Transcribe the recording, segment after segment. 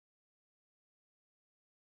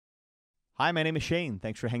Hi, my name is Shane.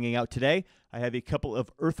 Thanks for hanging out today. I have a couple of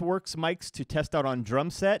Earthworks mics to test out on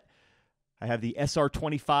Drumset. I have the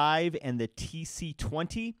SR25 and the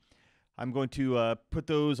TC20. I'm going to put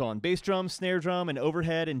those on bass drum, snare drum, and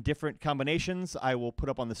overhead in different combinations. I will put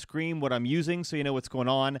up on the screen what I'm using so you know what's going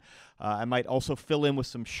on. I might also fill in with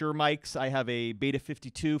some Shure mics. I have a Beta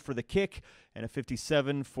 52 for the kick and a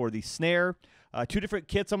 57 for the snare. Two different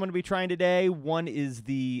kits I'm going to be trying today. One is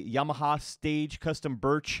the Yamaha Stage Custom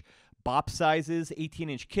Birch bop sizes,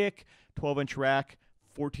 18-inch kick, 12-inch rack,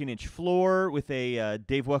 14-inch floor with a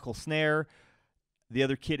Dave Weckl snare. The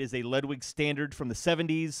other kit is a Ludwig standard from the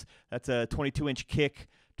 70s. That's a 22-inch kick,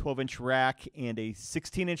 12-inch rack, and a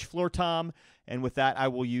 16-inch floor tom. And with that, I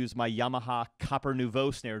will use my Yamaha copper Nouveau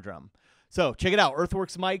snare drum. So check it out,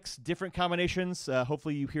 Earthworks mics, different combinations.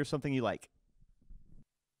 Hopefully you hear something you like.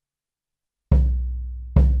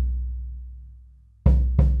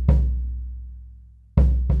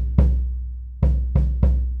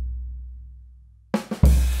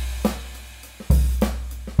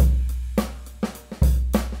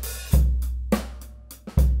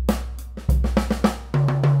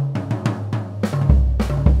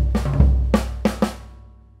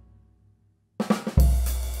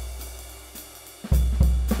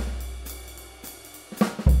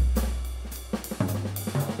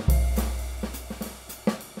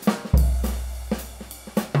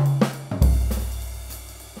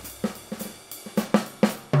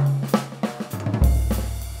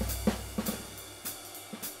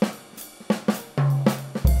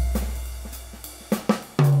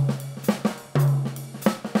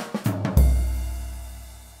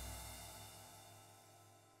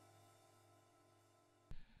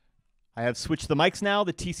 I have switched the mics now.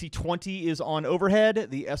 The TC20 is on overhead,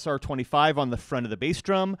 the SR25 on the front of the bass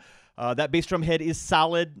drum. That bass drum head is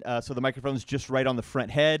solid, so the microphone's just right on the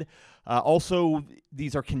front head. Also,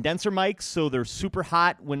 these are condenser mics, so they're super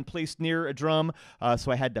hot when placed near a drum,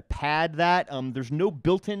 so I had to pad that. There's no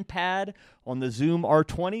built-in pad on the Zoom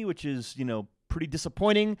R20, which is, pretty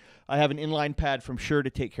disappointing. I have an inline pad from Shure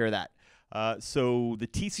to take care of that. So the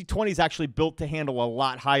TC20 is actually built to handle a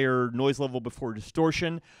lot higher noise level before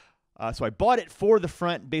distortion. So I bought it for the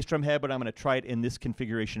front bass drum head, but I'm going to try it in this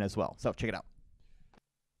configuration as well. So check it out.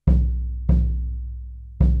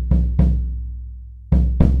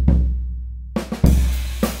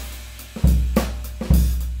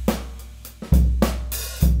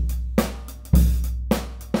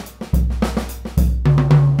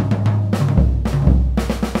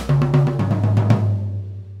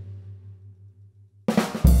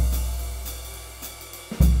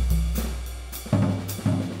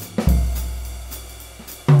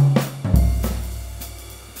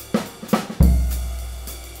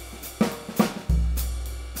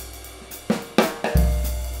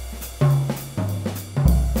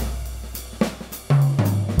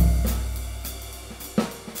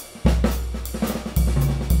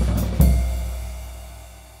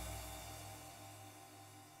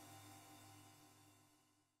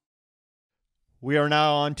 We are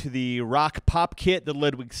now on to the Rock Pop Kit, the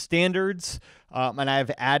Ludwig standards, and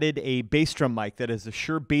I've added a bass drum mic that is a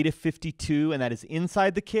Shure Beta 52, and that is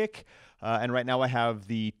inside the kick. And right now I have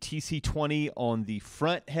the TC20 on the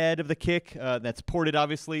front head of the kick, that's ported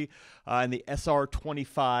obviously, and the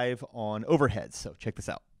SR25 on overhead. So check this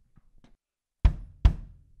out.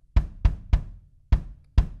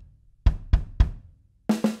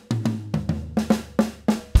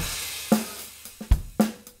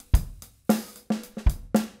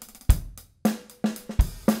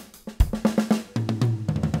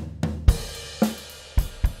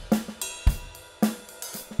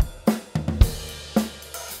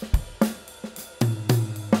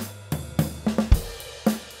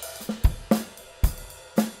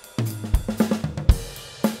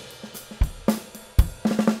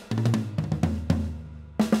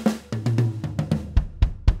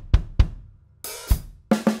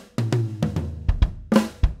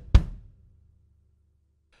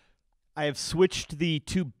 I have switched the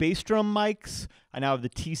two bass drum mics. I now have the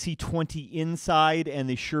TC20 inside and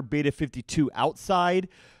the Shure Beta 52 outside.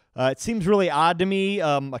 It seems really odd to me,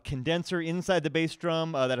 a condenser inside the bass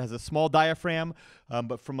drum that has a small diaphragm,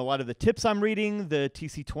 but from a lot of the tips I'm reading, the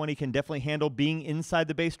TC20 can definitely handle being inside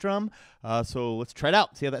the bass drum. So let's try it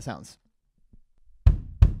out, see how that sounds.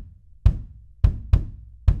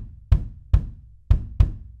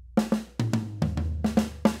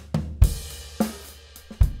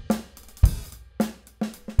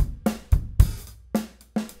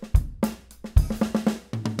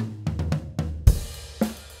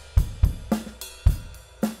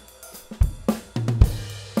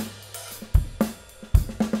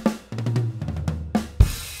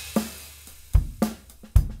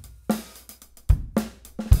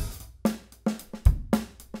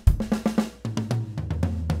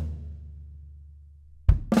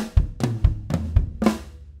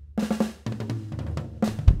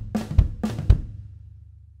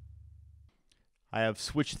 I have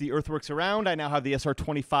switched the Earthworks around. I now have the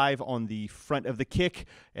SR25 on the front of the kick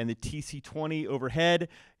and the TC20 overhead,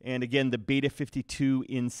 and again, the Beta 52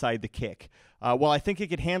 inside the kick. While I think it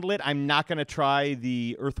could handle it, I'm not going to try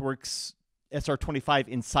the Earthworks SR25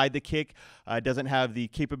 inside the kick. It doesn't have the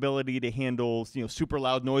capability to handle, super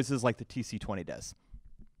loud noises like the TC20 does.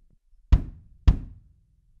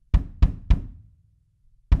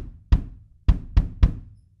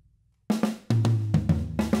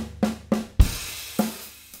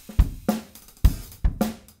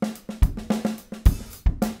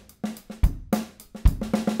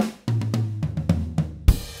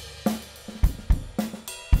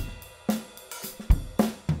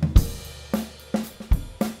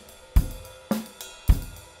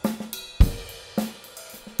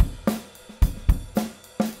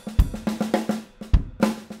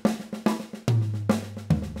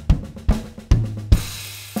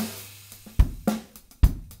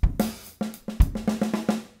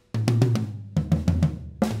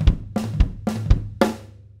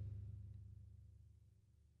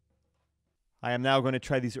 I am now going to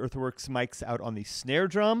try these Earthworks mics out on the snare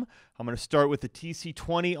drum. I'm going to start with the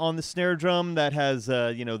TC20 on the snare drum that has,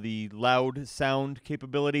 the loud sound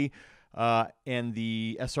capability, and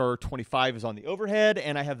the SR25 is on the overhead,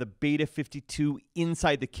 and I have the Beta 52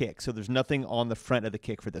 inside the kick, so there's nothing on the front of the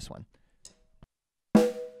kick for this one.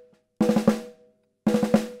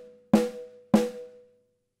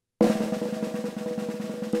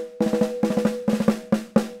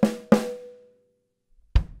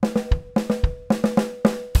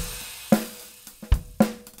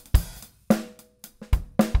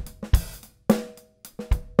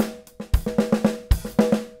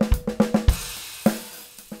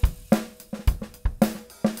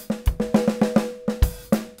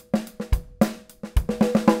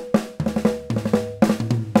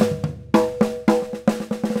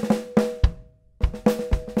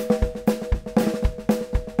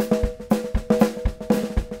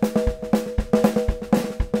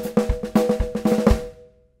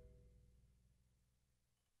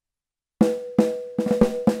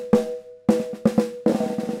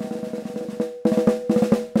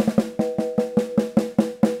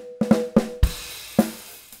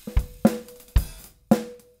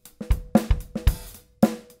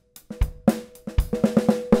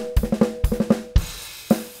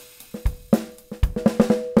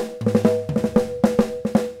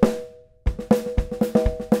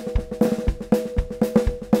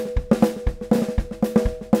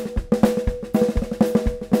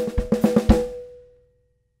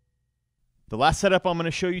 The last setup I'm going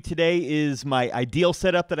to show you today is my ideal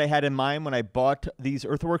setup that I had in mind when I bought these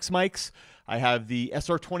Earthworks mics. I have the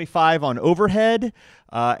SR25 on overhead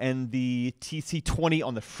and the TC20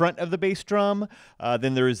 on the front of the bass drum.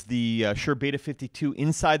 Then there's the Shure Beta 52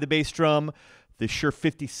 inside the bass drum, the Shure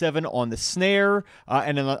 57 on the snare,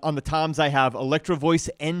 and then on the toms I have Electro Voice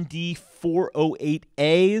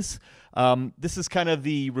ND408As. This is kind of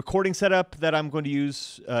the recording setup that I'm going to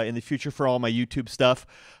use in the future for all my YouTube stuff.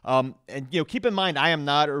 And keep in mind, I am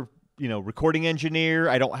not a recording engineer.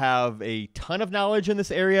 I don't have a ton of knowledge in this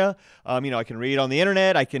area. I can read on the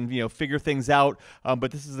internet. I can figure things out. But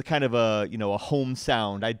this is the kind of a home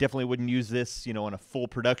sound. I definitely wouldn't use this on a full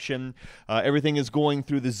production. Everything is going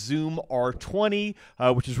through the Zoom R20,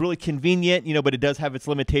 which is really convenient. But it does have its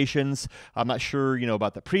limitations. I'm not sure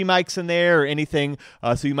about the pre-mics in there or anything.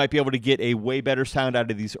 So you might be able to get a way better sound out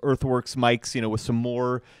of these Earthworks mics, with some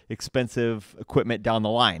more expensive equipment down the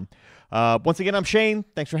line. Once again, I'm Shane.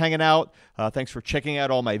 Thanks for hanging out. Thanks for checking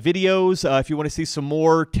out all my videos. If you want to see some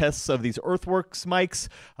more tests of these Earthworks mics,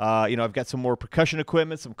 I've got some more percussion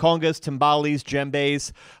equipment, some congas, timbales,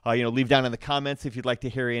 djembes. Leave down in the comments if you'd like to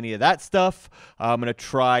hear any of that stuff. I'm going to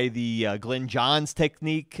try the Glenn Johns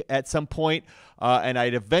technique at some point, and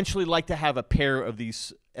I'd eventually like to have a pair of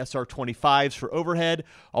these SR25s for overhead,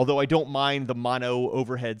 although I don't mind the mono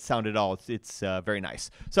overhead sound at all. It's very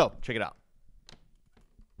nice. So check it out.